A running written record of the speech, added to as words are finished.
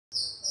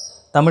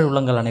தமிழ்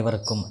உள்ளங்கள்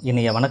அனைவருக்கும்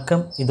இனிய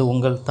வணக்கம். இது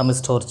உங்கள் தமிழ்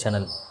ஸ்டோர்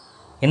சேனல்.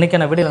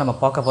 இன்றைக்கான வீடியோவில் நம்ம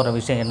பார்க்க போகிற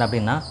விஷயம் என்ன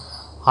அப்படின்னா,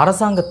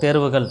 அரசாங்க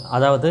தேர்வுகள்.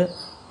 அதாவது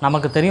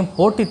நமக்கு தெரியும்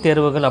போட்டித்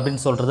தேர்வுகள்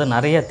அப்படின்னு சொல்கிறது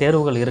நிறைய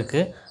தேர்வுகள்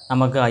இருக்குது.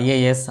 நமக்கு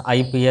ஐஏஎஸ்,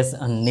 ஐபிஎஸ்,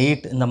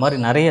 நீட் இந்த மாதிரி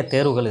நிறைய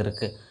தேர்வுகள்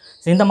இருக்குது.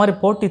 இந்த மாதிரி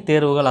போட்டித்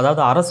தேர்வுகள்,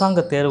 அதாவது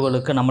அரசாங்க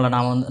தேர்வுகளுக்கு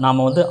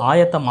நாம் வந்து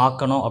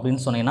ஆயத்தமாக்கணும்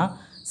அப்படின்னு சொன்னீங்கன்னா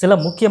சில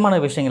முக்கியமான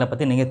விஷயங்களை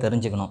பற்றி நீங்கள்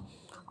தெரிஞ்சுக்கணும்.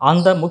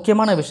 அந்த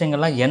முக்கியமான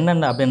விஷயங்கள்லாம்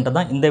என்னென்ன அப்படின்றது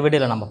தான் இந்த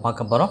வீடியோவில் நம்ம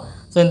பார்க்க போகிறோம்.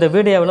 ஸோ இந்த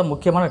வீடியோவில்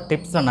முக்கியமான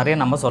டிப்ஸில் நிறைய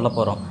நம்ம சொல்ல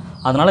போகிறோம்.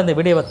 அதனால் இந்த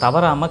வீடியோவை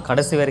தவறாமல்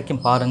கடைசி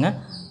வரைக்கும் பாருங்கள்,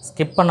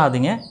 ஸ்கிப்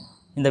பண்ணாதீங்க.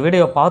 இந்த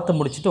வீடியோவை பார்த்து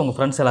முடிச்சுட்டு உங்கள்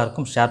ஃப்ரெண்ட்ஸ்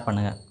எல்லாருக்கும் ஷேர்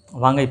பண்ணுங்கள்.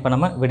 வாங்க இப்போ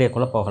நம்ம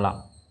வீடியோக்குள்ளே போகலாம்.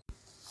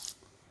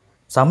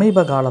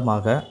 சமீப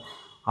காலமாக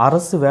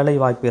அரசு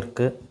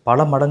வேலைவாய்ப்பிற்கு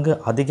பல மடங்கு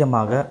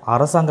அதிகமாக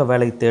அரசாங்க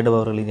வேலை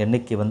தேடுபவர்களின்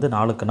எண்ணிக்கை வந்து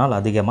நாளுக்கு நாள்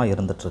அதிகமாக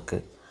இருந்துகிட்ருக்கு.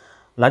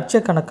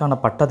 லட்சக்கணக்கான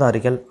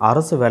பட்டதாரிகள்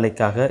அரசு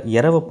வேலைக்காக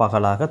இரவு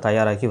பகலாக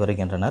தயாராகி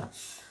வருகின்றனர்.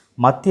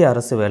 மத்திய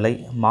அரசு வேலை,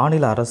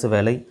 மாநில அரசு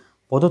வேலை,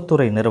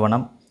 பொதுத்துறை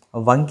நிறுவனம்,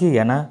 வங்கி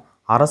என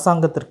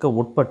அரசாங்கத்திற்கு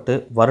உட்பட்டு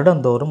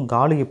வருடந்தோறும்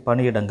காலி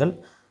பணியிடங்கள்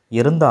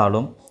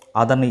இருந்தாலும்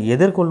அதனை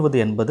எதிர்கொள்வது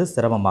என்பது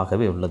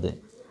சிரமமாகவே உள்ளது.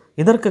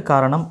 இதற்கு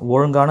காரணம்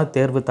ஒழுங்கான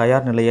தேர்வு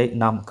தயார் நிலையை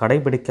நாம்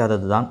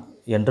கடைபிடிக்காதது தான்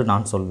என்று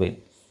நான் சொல்வேன்.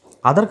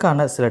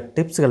 அதற்கான சில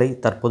டிப்ஸ்களை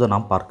தற்போது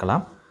நாம்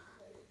பார்க்கலாம்.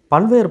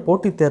 பல்வேறு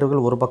போட்டித்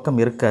தேர்வுகள் ஒரு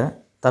பக்கம் இருக்க,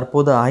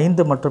 தற்போது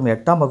 5 மற்றும்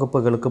 8ஆம்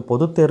வகுப்புகளுக்கு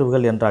பொதுத்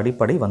தேர்வுகள் என்ற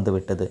அடிப்படை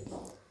வந்துவிட்டது.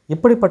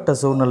 இப்படிப்பட்ட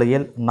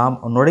சூழ்நிலையில் நாம்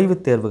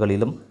நுழைவுத்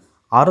தேர்வுகளிலும்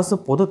அரசு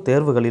பொது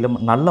தேர்வுகளிலும்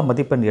நல்ல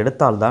மதிப்பெண்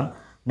எடுத்தால்தான்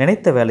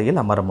நினைத்த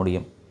வேலையில் அமர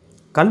முடியும்.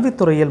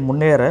 கல்வித்துறையில்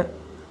முன்னேற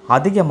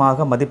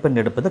அதிகமாக மதிப்பெண்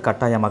எடுப்பது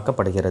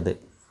கட்டாயமாக்கப்படுகிறது.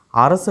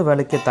 அரசு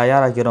வேலைக்கு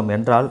தயாராகிறோம்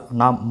என்றால்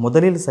நாம்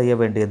முதலில் செய்ய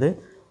வேண்டியது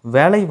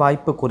வேலை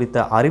வாய்ப்பு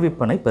குறித்த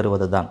அறிவிப்பினை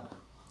பெறுவதுதான்.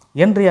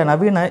 இன்றைய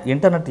நவீன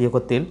இன்டர்நெட்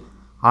யுகத்தில்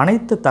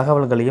அனைத்து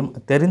தகவல்களையும்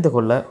தெரிந்து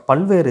கொள்ள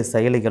பல்வேறு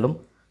செயலிகளும்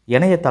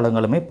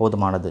இணையதளங்களுமே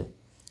போதுமானது.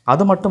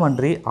 அது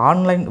மட்டுமன்றி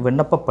ஆன்லைன்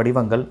விண்ணப்ப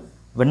படிவங்கள்,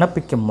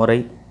 விண்ணப்பிக்கும் முறை,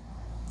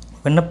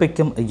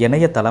 விண்ணப்பிக்கும்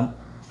இணையதளம்,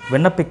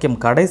 விண்ணப்பிக்கும்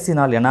கடைசி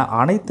நாள் என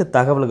அனைத்து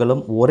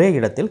தகவல்களும் ஒரே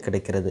இடத்தில்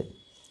கிடைக்கிறது.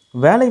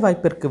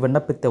 வேலைவாய்ப்பிற்கு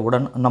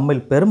விண்ணப்பித்தவுடன்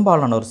நம்மில்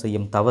பெரும்பாலானோர்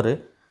செய்யும் தவறு,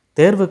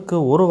 தேர்வுக்கு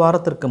ஒரு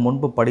வாரத்திற்கு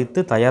முன்பு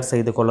படித்து தயார்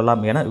செய்து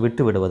கொள்ளலாம் என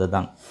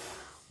விட்டுவிடுவதுதான்.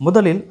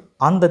 முதலில்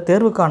அந்த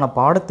தேர்வுக்கான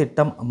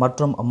பாடத்திட்டம்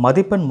மற்றும்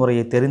மதிப்பெண்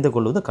முறையை தெரிந்து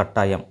கொள்வது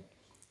கட்டாயம்.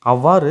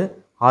 அவ்வாறு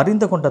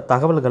அறிந்து கொண்ட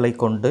தகவல்களை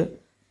கொண்டு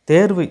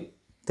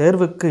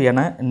தேர்வுக்கு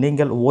என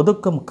நீங்கள்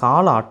ஒதுக்கும்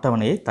கால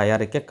அட்டவணையை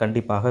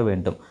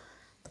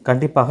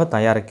கண்டிப்பாக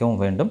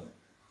தயாரிக்கவும் வேண்டும்.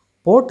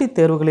 போட்டித்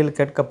தேர்வுகளில்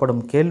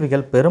கேட்கப்படும்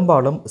கேள்விகள்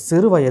பெரும்பாலும்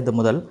சிறு வயது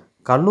முதல்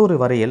கல்லூரி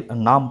வரையில்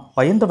நாம்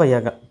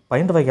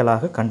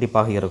பயின்றவைகளாக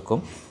கண்டிப்பாக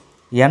இருக்கும்.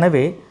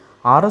 எனவே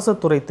அரசு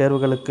துறை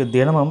தேர்வுகளுக்கு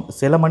தினமும்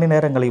சில மணி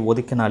நேரங்களை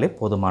ஒதுக்கினாலே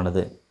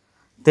போதுமானது.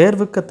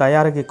 தேர்வுக்கு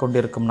தயாராகி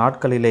கொண்டிருக்கும்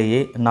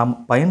நாட்களிலேயே நாம்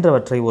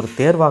பயின்றவற்றை ஒரு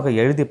தேர்வாக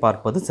எழுதி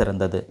பார்ப்பது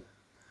சிறந்தது.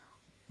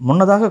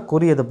 முன்னதாக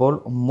கூறியது போல்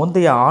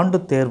முந்தைய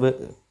ஆண்டு தேர்வு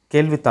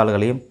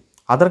கேள்வித்தாள்களையும்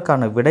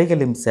அதற்கான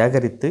விடைகளையும்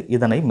சேகரித்து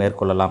இதனை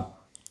மேற்கொள்ளலாம்.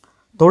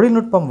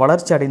 தொழில்நுட்பம்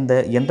வளர்ச்சி அடைந்த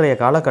இன்றைய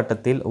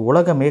காலகட்டத்தில்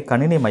உலகமே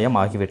கணினிமயம்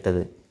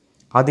ஆகிவிட்டது.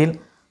 அதில்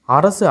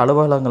அரசு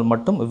அலுவலகங்கள்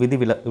மட்டும்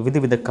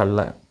விதிவிலக்கல்ல.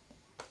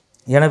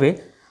 எனவே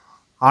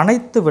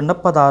அனைத்து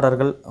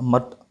விண்ணப்பதாரர்கள்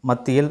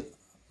மத்தியில்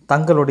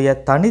தங்களுடைய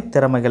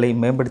தனித்திறமைகளை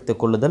மேம்படுத்திக்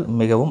கொள்ளுதல்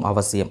மிகவும்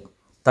அவசியம்.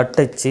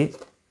 தட்டச்சு,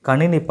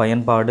 கணினி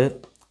பயன்பாடு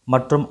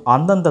மற்றும்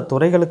அந்தந்த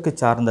துறைகளுக்கு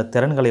சார்ந்த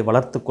திறன்களை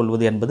வளர்த்து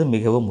கொள்வது என்பது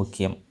மிகவும்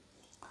முக்கியம்.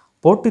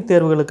 போட்டித்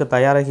தேர்வுகளுக்கு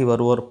தயாராகி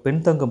வருவோர்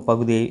பின்தங்கும்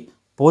பகுதியை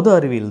பொது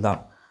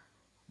அறிவியல்தான்.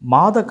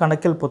 மாத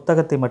கணக்கில்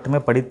புத்தகத்தை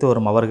மட்டுமே படித்து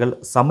வரும் அவர்கள்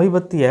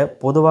சமீபத்திய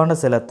பொதுவான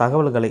சில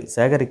தகவல்களை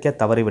சேகரிக்க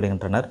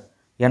தவறிவிடுகின்றனர்.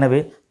 எனவே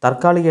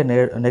தற்காலிக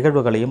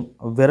நிகழ்வுகளையும்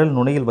விரல்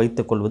நுனியில்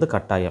வைத்துக் கொள்வது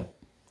கட்டாயம்.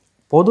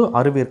 பொது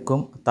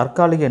அறிவிற்கும்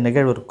தற்காலிக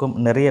நிகழ்விற்கும்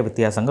நிறைய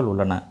வித்தியாசங்கள்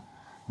உள்ளன.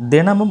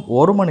 தினமும்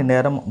 1 மணி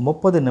நேரம்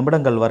 30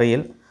 நிமிடங்கள்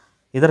வரையில்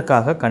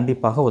இதற்காக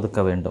கண்டிப்பாக ஒதுக்க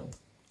வேண்டும்.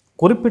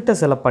 குறிப்பிட்ட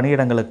சில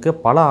பணியிடங்களுக்கு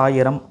பல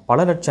ஆயிரம்,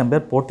 பல லட்சம்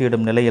பேர்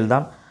போட்டியிடும்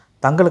நிலையில்தான்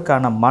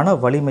தங்களுக்கான மன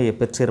வலிமையை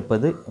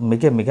பெற்றிருப்பது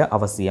மிக மிக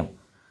அவசியம்.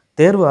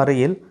 தேர்வு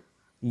அறையில்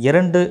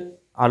 2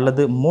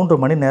 அல்லது 3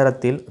 மணி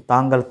நேரத்தில்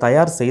தாங்கள்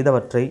தயார்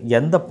செய்தவற்றை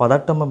எந்த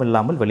பதட்டமும்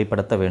இல்லாமல்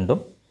வெளிப்படுத்த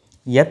வேண்டும்.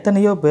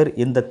 எத்தனையோ பேர்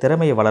இந்த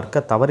திறமையை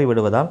வளர்க்க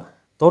தவறிவிடுவதால்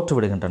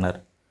தோற்றுவிடுகின்றனர்.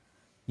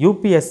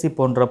 UPSC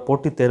போன்ற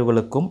போட்டித்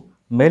தேர்வுகளுக்கும்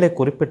மேலே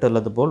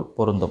குறிப்பிட்டுள்ளது போல்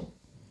பொருந்தும்.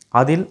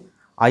 அதில்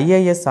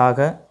IAS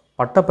ஆக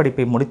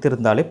பட்டப்படிப்பை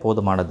முடித்திருந்தாலே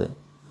போதுமானது.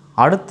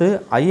 அடுத்து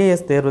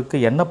IAS தேர்வுக்கு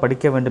என்ன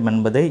படிக்க வேண்டும்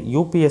என்பதை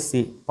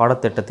UPSC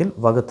பாடத்திட்டத்தில்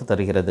வகுத்து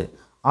தருகிறது.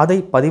 அதை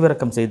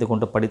பதிவிறக்கம் செய்து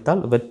கொண்டு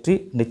படித்தால் வெற்றி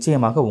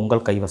நிச்சயமாக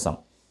உங்கள் கைவசம்.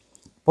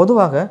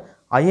 பொதுவாக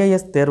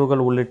IAS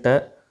தேர்வுகள் உள்ளிட்ட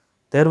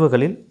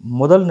தேர்வுகளில்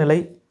முதல்நிலை,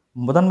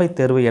 முதன்மை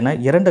தேர்வு என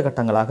 2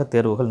 கட்டங்களாக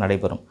தேர்வுகள்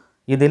நடைபெறும்.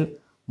 இதில்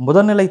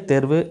முதல்நிலை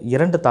தேர்வு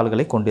 2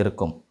 தாள்களை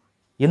கொண்டிருக்கும்.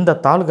 இந்த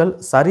தாள்கள்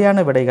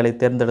சரியான விடைகளை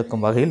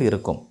தேர்ந்தெடுக்கும் வகையில்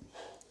இருக்கும்.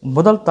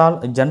 முதல் தாள்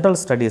ஜெனரல்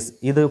ஸ்டடீஸ்.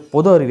 இது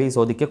பொது அறிவை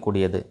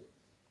சோதிக்கக்கூடியது.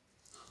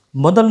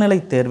 முதல்நிலை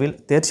தேர்வில்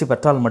தேர்ச்சி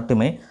பெற்றால்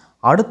மட்டுமே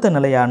அடுத்த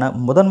நிலையான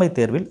முதன்மை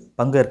தேர்வில்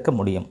பங்கேற்க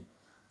முடியும்.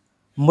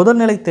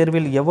 முதல்நிலை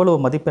தேர்வில் எவ்வளவு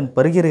மதிப்பெண்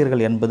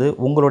பெறுகிறீர்கள் என்பது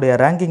உங்களுடைய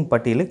ரேங்கிங்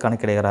பட்டியலில்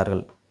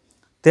கணக்கிடுகிறார்கள்.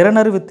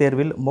 திறனறிவு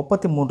தேர்வில்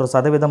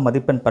 33%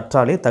 மதிப்பெண்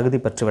பெற்றாலே தகுதி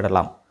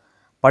பெற்றுவிடலாம்.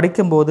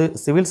 படிக்கும்போது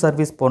சிவில்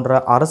சர்வீஸ்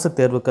போன்ற அரசு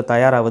தேர்வுக்கு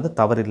தயாராவது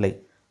தவறில்லை.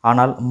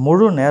 ஆனால்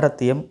முழு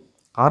நேரத்தையும்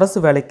அரசு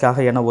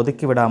வேலைக்காக என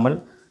ஒதுக்கிவிடாமல்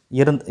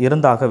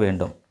இருந்தாக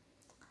வேண்டும்.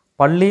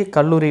 பள்ளி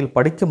கல்லூரியில்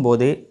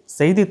படிக்கும்போதே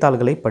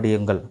செய்தித்தாள்களை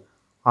படியுங்கள்.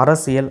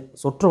 அரசியல்,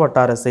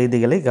 சுற்றுவட்டார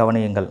செய்திகளை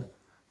கவனியுங்கள்.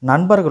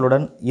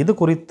 நண்பர்களுடன் இது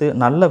குறித்து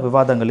நல்ல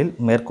விவாதங்களில்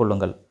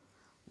மேற்கொள்ளுங்கள்.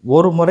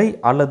 ஒரு முறை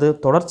அல்லது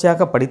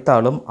தொடர்ச்சியாக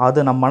படித்தாலும் அது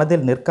நம்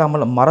மனதில்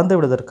நிற்காமல்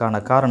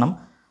மறந்துவிடுவதற்கான காரணம்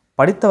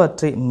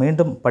படித்தவற்றை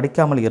மீண்டும்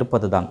படிக்காமல்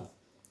இருப்பதுதான்.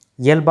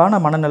 இயல்பான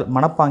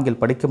மனப்பாங்கில்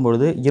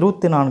படிக்கும்பொழுது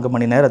 24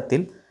 மணி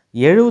நேரத்தில்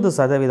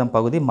 70%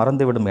 பகுதி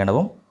மறந்துவிடும்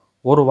எனவும்,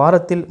 ஒரு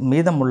வாரத்தில்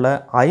மீதமுள்ள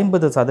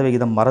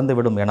 50%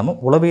 மறந்துவிடும் எனவும்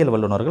உளவியல்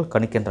வல்லுநர்கள்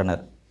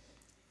கணிக்கின்றனர்.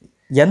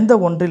 எந்த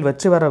ஒன்றில்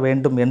வெற்றி பெற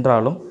வேண்டும்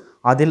என்றாலும்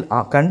அதில்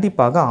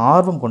கண்டிப்பாக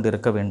ஆர்வம்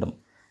கொண்டிருக்க வேண்டும்.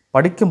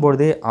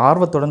 படிக்கும்பொழுதே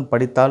ஆர்வத்துடன்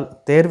படித்தால்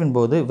தேர்வின்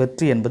போது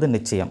வெற்றி என்பது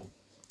நிச்சயம்.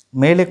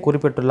 மேலே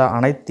குறிப்பிட்டுள்ள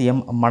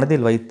அனைத்தையும்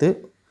மனதில் வைத்து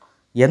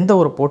எந்த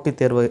ஒரு போட்டித்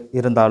தேர்வு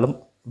இருந்தாலும்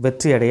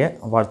வெற்றியடைய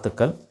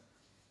வாழ்த்துக்கள்.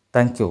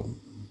 தேங்க்யூ.